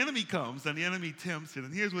 So the enemy comes and the enemy tempts him,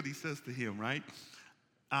 and here's what he says to him, right?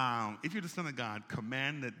 If you're the Son of God,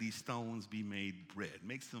 command that these stones be made bread.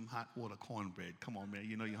 Make some hot water cornbread. Come on, man,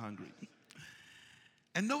 you know you're hungry.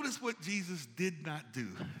 And notice what Jesus did not do.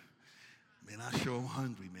 Man, I sure am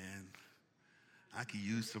hungry, man. I could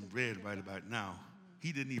use some bread right about now.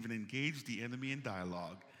 He didn't even engage the enemy in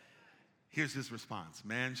dialogue. Here's his response.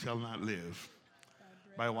 Man shall not live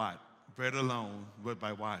by what? Bread alone, but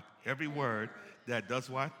by what? Every word that does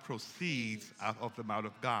what? Proceeds out of the mouth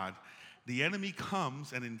of God. The enemy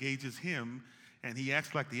comes and engages him, and he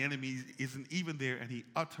acts like the enemy isn't even there, and he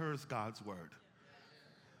utters God's word.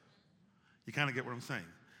 You kind of get what I'm saying?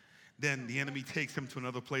 Then the enemy takes him to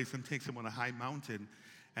another place and takes him on a high mountain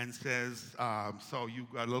and says, so you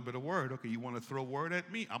got a little bit of word. Okay, you want to throw word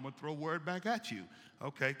at me? I'm going to throw word back at you.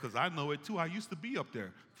 Okay, because I know it too. I used to be up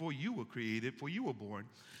there before you were created, before you were born.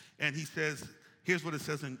 And he says, here's what it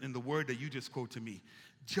says in the word that you just quote to me.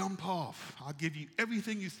 Jump off. I'll give you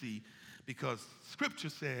everything you see, because Scripture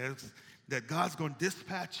says that God's going to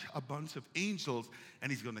dispatch a bunch of angels,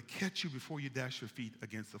 and he's going to catch you before you dash your feet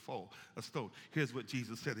against a stone. Here's what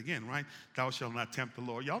Jesus said again, right? Thou shalt not tempt the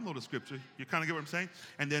Lord. Y'all know the Scripture. You kind of get what I'm saying?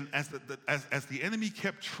 And then as the enemy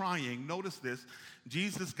kept trying, notice this,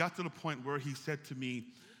 Jesus got to the point where he said to me,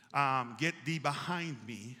 get thee behind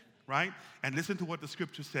me, right? And listen to what the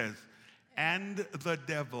Scripture says. And the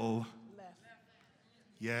devil left.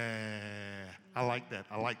 Yeah, I like that.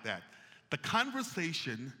 I like that. The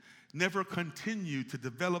conversation never continued to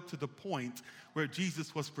develop to the point where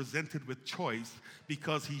Jesus was presented with choice,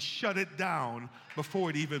 because he shut it down before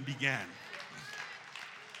it even began.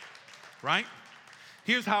 Right?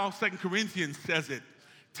 Here's how 2 Corinthians says it.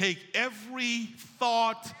 Take every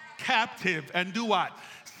thought captive and do what?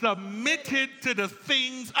 Submitted to the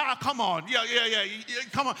things. Come on. Yeah.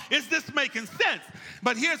 Come on. Is this making sense?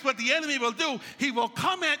 But here's what the enemy will do. He will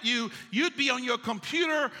come at you. You'd be on your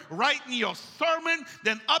computer writing your sermon,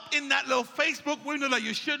 then up in that little Facebook window that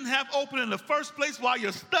you shouldn't have open in the first place while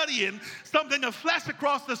you're studying, something to flash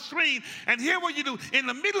across the screen. And here what you do, in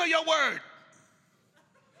the middle of your word,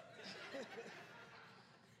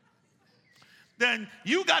 then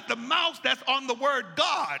you got the mouse that's on the word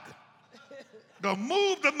God. Gonna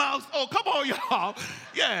move the mouse. Oh, come on, y'all.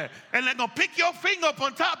 Yeah. And they're gonna pick your finger up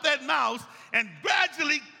on top of that mouse and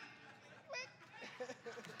gradually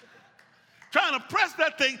trying to press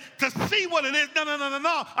that thing to see what it is.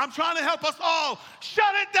 No. I'm trying to help us all.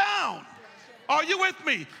 Shut it down. Are you with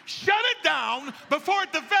me? Shut it down before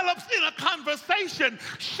it develops in a conversation.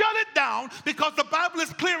 Shut it down, because the Bible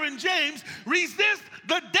is clear in James. Resist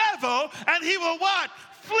the devil and he will what?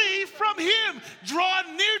 Flee from him. Draw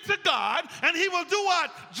near to God and he will do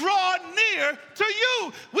what? Draw near to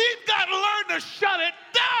you. We've got to learn to shut it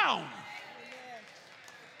down.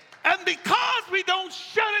 And because we don't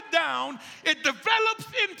shut it down, it develops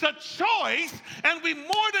into choice, and we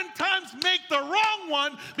more than times make the wrong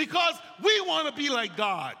one because we want to be like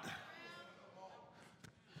God.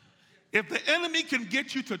 If the enemy can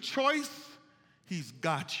get you to choice, he's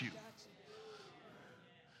got you.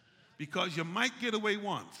 Because you might get away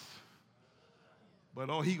once, but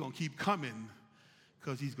oh, he gonna keep coming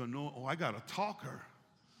because he's gonna know, oh, I got a talker.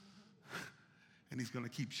 And he's gonna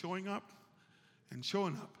keep showing up and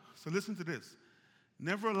showing up. So listen to this.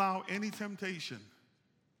 Never allow any temptation,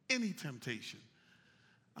 I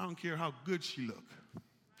don't care how good she look.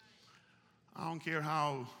 I don't care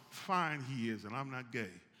how fine he is, and I'm not gay.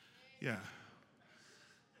 Yeah.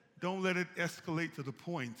 Don't let it escalate to the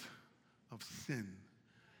point of sin.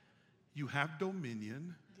 You have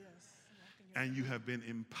dominion, and you have been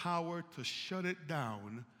empowered to shut it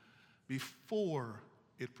down before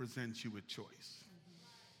it presents you with choice.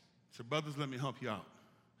 So brothers, let me help you out.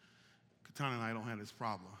 Katana and I don't have this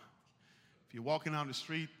problem. If you're walking down the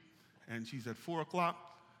street and she's at 4 o'clock,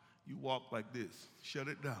 you walk like this. Shut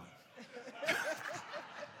it down.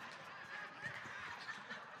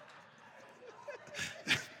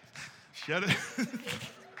 Shut it.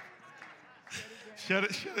 Shut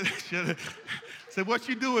it. Say, what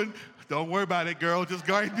you doing? Don't worry about it, girl. Just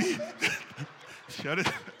guard me. Shut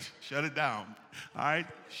it down. All right?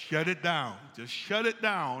 Shut it down. Just shut it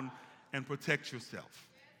down and protect yourself.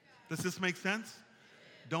 Does this make sense?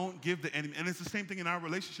 Don't give the enemy. And it's the same thing in our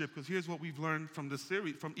relationship, because here's what we've learned from this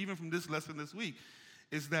series, even from this lesson this week,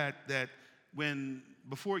 is that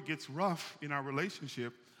before it gets rough in our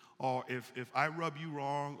relationship, or if I rub you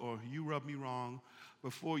wrong or you rub me wrong,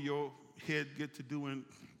 before your head get to doing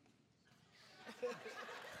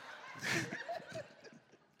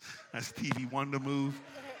that Stevie Wonder move,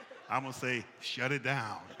 I'm going to say, shut it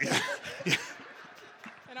down. And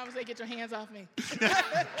I'm going to say, get your hands off me.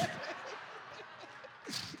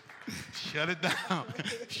 Shut it down.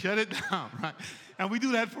 Shut it down, right? And we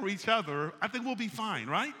do that for each other. I think we'll be fine,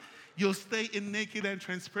 right? You'll stay in naked and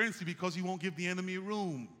transparency because you won't give the enemy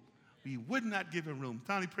room. We would not give him room.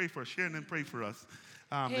 Tony, pray for us. Sharon, and pray for us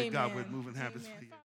that God would move in habits.